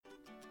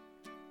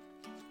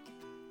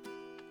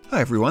Hi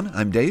everyone,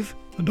 I'm Dave.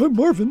 And I'm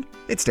Marvin.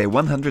 It's day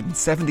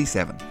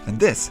 177, and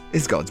this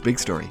is God's Big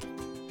Story.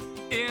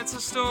 It's a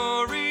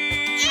story.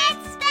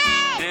 It's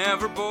big.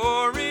 Never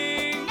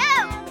boring.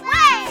 No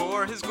way.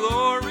 For His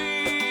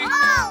glory.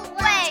 Always.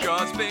 It's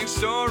God's big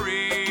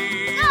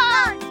story.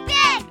 God's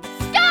big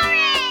story.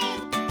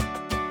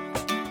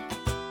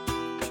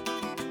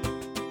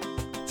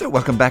 So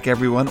welcome back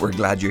everyone, we're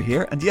glad you're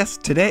here, and yes,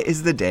 today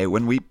is the day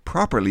when we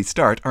properly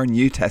start our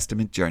New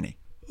Testament journey.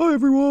 Hi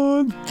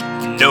everyone.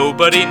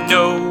 Nobody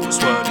knows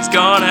what he's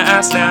gonna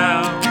ask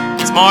now.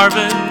 It's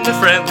Marvin, the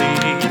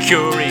friendly,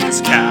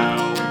 curious cow.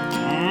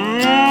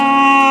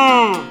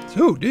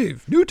 So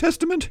Dave, New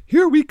Testament,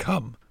 here we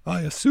come.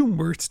 I assume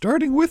we're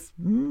starting with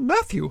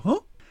Matthew, huh?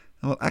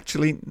 Well,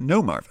 actually,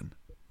 no, Marvin.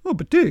 Oh,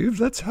 but Dave,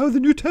 that's how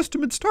the New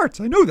Testament starts.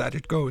 I know that.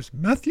 It goes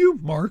Matthew,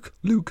 Mark,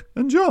 Luke,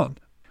 and John.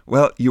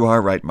 Well, you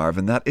are right,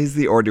 Marvin. That is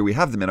the order we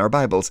have them in our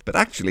Bibles. But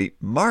actually,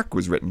 Mark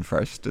was written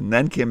first, and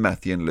then came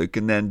Matthew and Luke,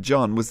 and then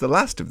John was the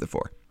last of the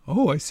four.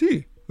 Oh, I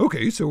see.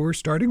 Okay, so we're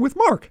starting with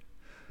Mark.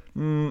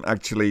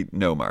 Actually,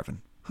 no,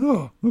 Marvin.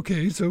 Oh,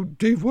 okay, so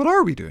Dave, what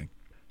are we doing?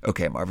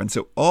 Okay, Marvin,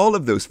 so all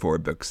of those four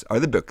books are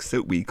the books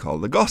that we call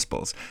the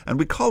Gospels. And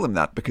we call them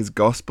that because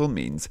gospel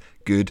means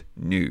good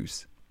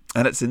news.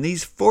 And it's in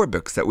these four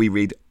books that we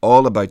read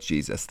all about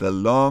Jesus, the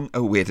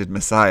long-awaited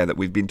Messiah that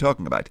we've been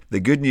talking about. The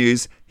good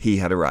news, he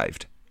had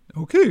arrived.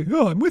 Okay,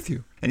 yeah, I'm with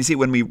you. And you see,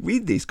 when we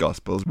read these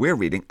Gospels, we're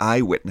reading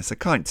eyewitness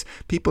accounts.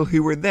 People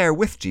who were there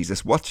with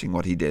Jesus, watching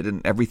what he did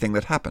and everything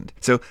that happened.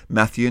 So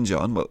Matthew and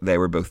John, well, they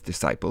were both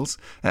disciples.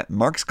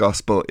 Mark's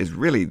Gospel is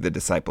really the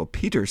disciple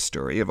Peter's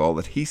story of all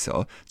that he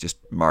saw. Just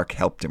Mark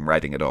helped him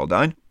writing it all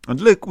down.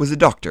 And Luke was a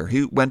doctor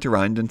who went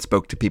around and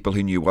spoke to people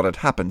who knew what had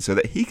happened so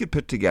that he could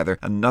put together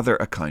another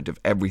account of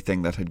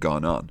everything that had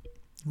gone on.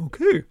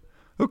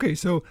 Okay,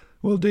 so,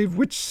 well, Dave,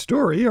 which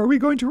story are we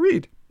going to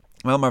read?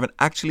 Well, Marvin,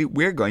 actually,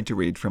 we're going to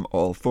read from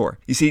all four.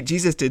 You see,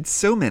 Jesus did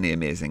so many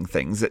amazing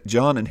things that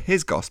John in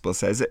his Gospel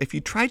says that if you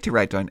tried to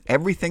write down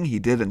everything he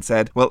did and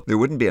said, well, there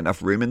wouldn't be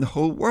enough room in the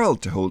whole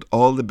world to hold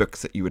all the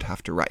books that you would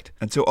have to write.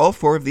 And so all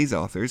four of these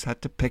authors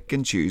had to pick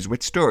and choose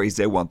which stories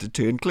they wanted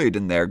to include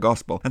in their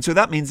Gospel. And so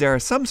that means there are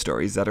some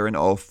stories that are in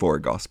all four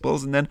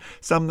Gospels and then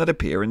some that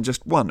appear in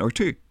just one or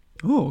two.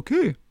 Oh,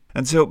 okay.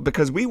 And so,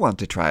 because we want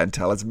to try and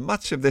tell as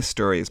much of this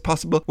story as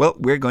possible, well,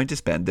 we're going to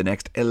spend the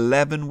next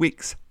 11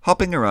 weeks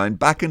hopping around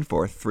back and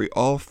forth through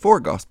all four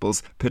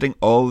Gospels, putting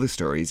all the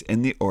stories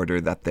in the order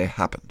that they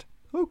happened.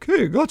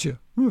 Okay, gotcha.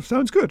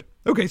 Sounds good.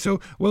 Okay, so,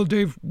 well,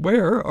 Dave,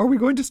 where are we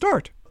going to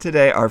start?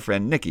 Today, our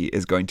friend Nikki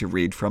is going to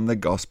read from the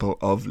Gospel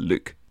of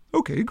Luke.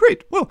 Okay,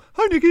 great. Well,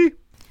 hi, Nikki.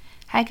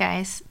 Hi,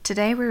 guys.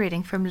 Today we're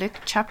reading from Luke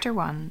chapter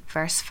 1,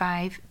 verse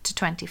 5 to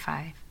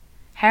 25.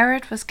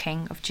 Herod was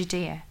king of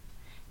Judea.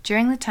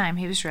 During the time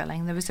he was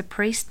ruling, there was a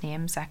priest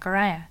named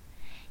Zachariah.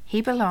 He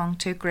belonged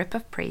to a group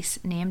of priests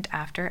named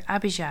after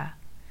Abijah.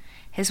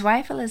 His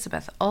wife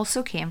Elizabeth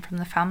also came from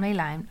the family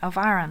line of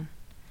Aaron.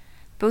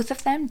 Both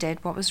of them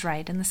did what was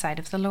right in the sight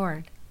of the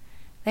Lord.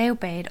 They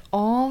obeyed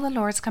all the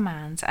Lord's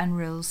commands and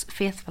rules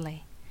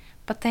faithfully,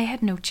 but they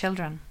had no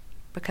children,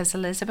 because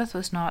Elizabeth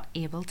was not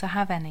able to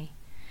have any,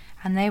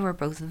 and they were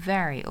both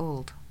very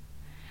old.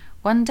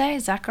 One day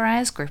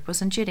Zachariah's group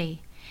was in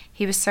duty.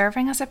 He was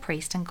serving as a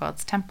priest in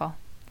God's temple.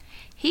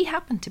 He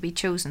happened to be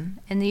chosen,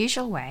 in the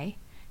usual way,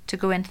 to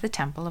go into the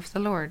temple of the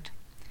Lord.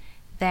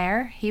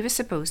 There he was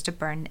supposed to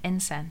burn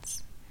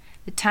incense.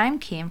 The time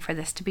came for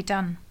this to be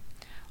done.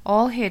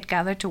 All who had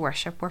gathered to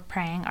worship were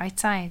praying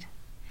outside.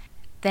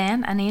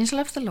 Then an angel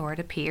of the Lord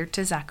appeared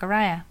to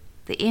Zachariah.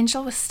 The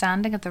angel was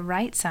standing at the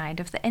right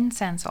side of the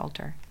incense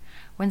altar.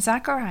 When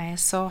Zachariah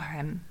saw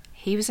him,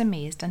 he was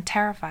amazed and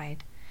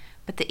terrified.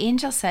 But the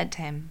angel said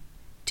to him,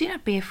 "Do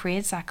not be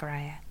afraid,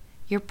 Zachariah.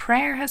 Your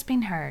prayer has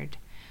been heard.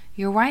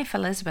 Your wife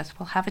Elizabeth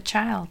will have a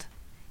child.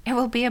 It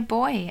will be a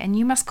boy, and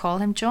you must call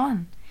him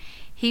John.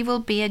 He will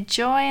be a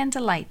joy and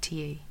delight to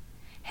you.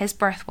 His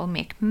birth will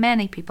make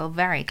many people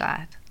very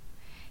glad.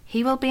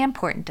 He will be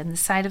important in the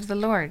sight of the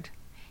Lord.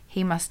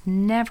 He must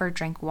never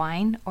drink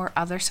wine or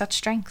other such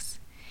drinks.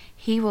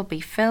 He will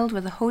be filled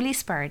with the Holy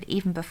Spirit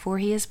even before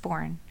he is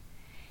born.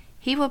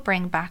 He will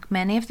bring back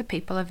many of the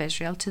people of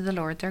Israel to the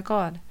Lord their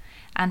God,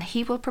 and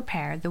he will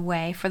prepare the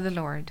way for the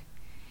Lord.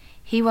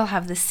 He will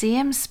have the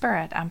same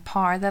spirit and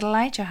power that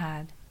Elijah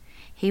had.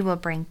 He will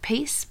bring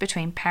peace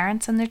between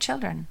parents and their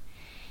children.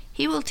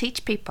 He will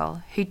teach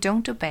people who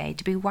don't obey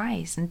to be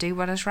wise and do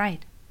what is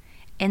right.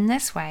 In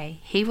this way,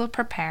 he will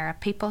prepare a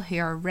people who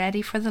are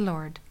ready for the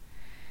Lord."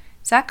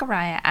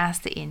 Zachariah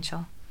asked the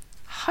angel,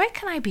 "How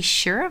can I be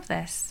sure of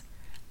this?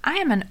 I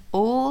am an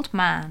old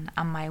man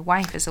and my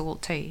wife is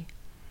old too."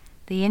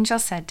 The angel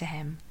said to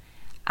him,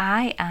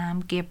 "I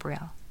am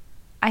Gabriel.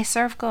 I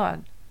serve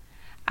God.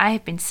 I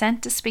have been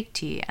sent to speak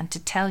to you and to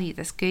tell you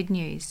this good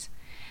news,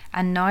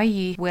 and now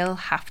you will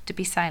have to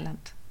be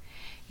silent.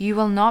 You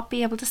will not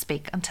be able to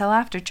speak until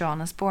after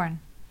John is born.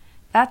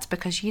 That's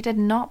because you did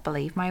not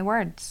believe my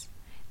words.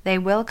 They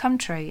will come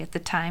true at the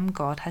time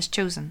God has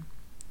chosen."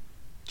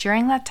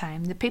 During that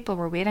time, the people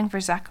were waiting for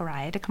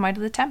Zachariah to come out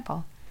of the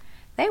temple.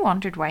 They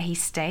wondered why he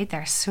stayed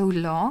there so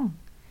long.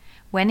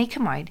 When he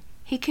came out,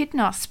 he could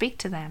not speak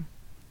to them.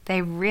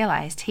 They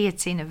realized he had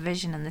seen a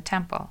vision in the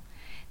temple.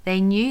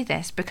 They knew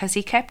this because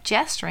he kept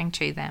gesturing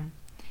to them.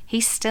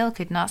 He still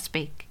could not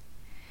speak.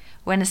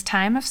 When his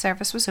time of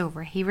service was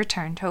over, he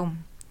returned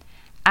home.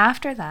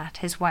 After that,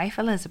 his wife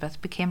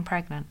Elizabeth became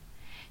pregnant.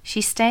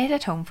 She stayed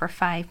at home for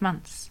 5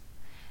 months.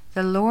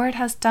 "The Lord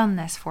has done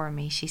this for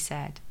me," she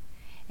said.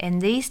 "In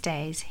these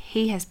days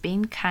he has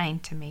been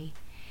kind to me.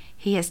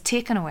 He has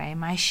taken away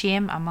my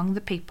shame among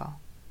the people."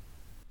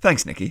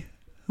 Thanks, Nicky.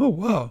 Oh,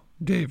 wow.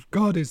 Dave,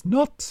 God is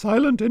not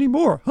silent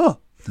anymore, huh?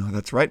 No,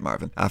 that's right,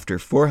 Marvin. After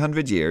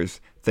 400 years,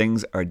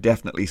 things are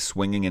definitely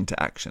swinging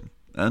into action.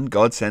 And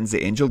God sends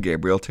the angel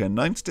Gabriel to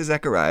announce to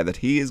Zechariah that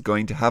he is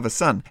going to have a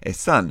son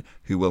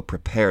who will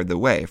prepare the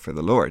way for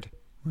the Lord.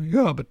 Well,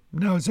 yeah, but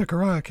now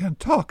Zechariah can't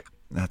talk.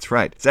 That's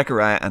right.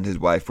 Zechariah and his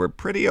wife were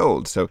pretty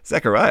old, so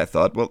Zechariah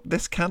thought, well,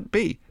 this can't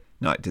be.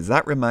 Now, does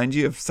that remind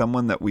you of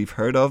someone that we've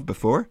heard of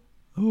before?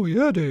 Oh,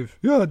 yeah, Dave.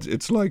 Yeah,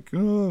 it's like,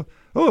 it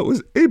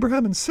was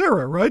Abraham and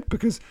Sarah, right?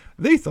 Because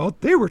they thought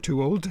they were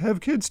too old to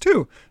have kids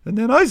too. And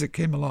then Isaac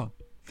came along.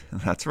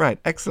 That's right.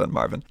 Excellent,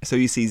 Marvin. So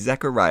you see,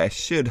 Zechariah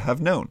should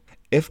have known.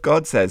 If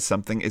God says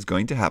something is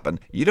going to happen,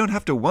 you don't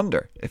have to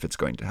wonder if it's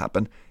going to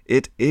happen.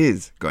 It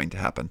is going to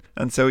happen.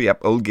 And so,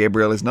 old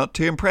Gabriel is not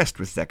too impressed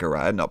with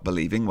Zechariah not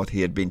believing what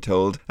he had been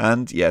told.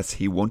 And yes,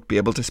 he won't be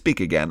able to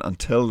speak again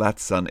until that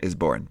son is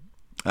born.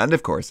 And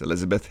of course,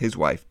 Elizabeth, his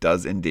wife,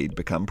 does indeed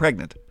become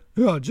pregnant.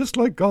 Yeah, just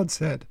like God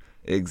said.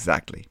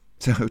 Exactly.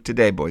 So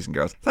today, boys and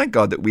girls, thank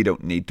God that we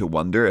don't need to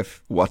wonder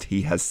if what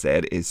he has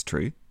said is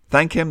true.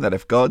 Thank him that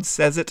if God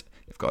says it,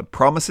 if God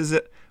promises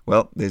it,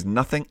 well, there's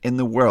nothing in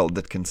the world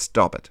that can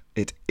stop it.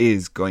 It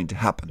is going to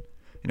happen.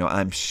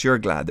 I'm sure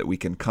glad that we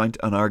can count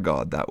on our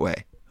God that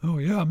way. Oh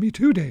yeah, me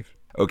too, Dave.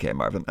 Okay,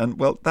 Marvin, and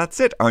well, that's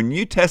it. Our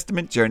New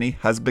Testament journey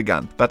has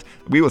begun. But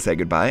we will say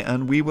goodbye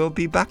and we will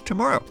be back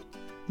tomorrow.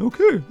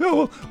 Okay, yeah,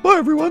 well, bye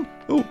everyone.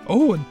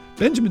 Oh, and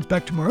Benjamin's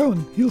back tomorrow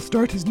and he'll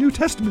start his New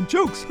Testament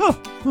jokes. Huh,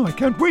 oh, I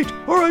can't wait.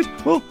 All right,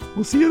 well,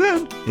 we'll see you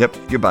then. Yep,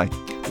 goodbye.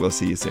 We'll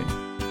see you soon.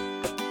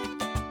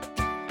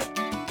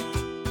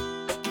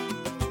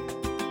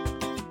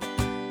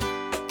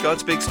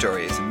 God's Big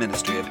Story is a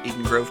ministry of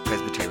Eden Grove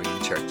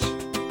Presbyterian Church.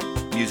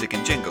 Music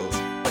and jingles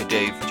by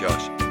Dave,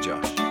 Josh, and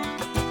Josh.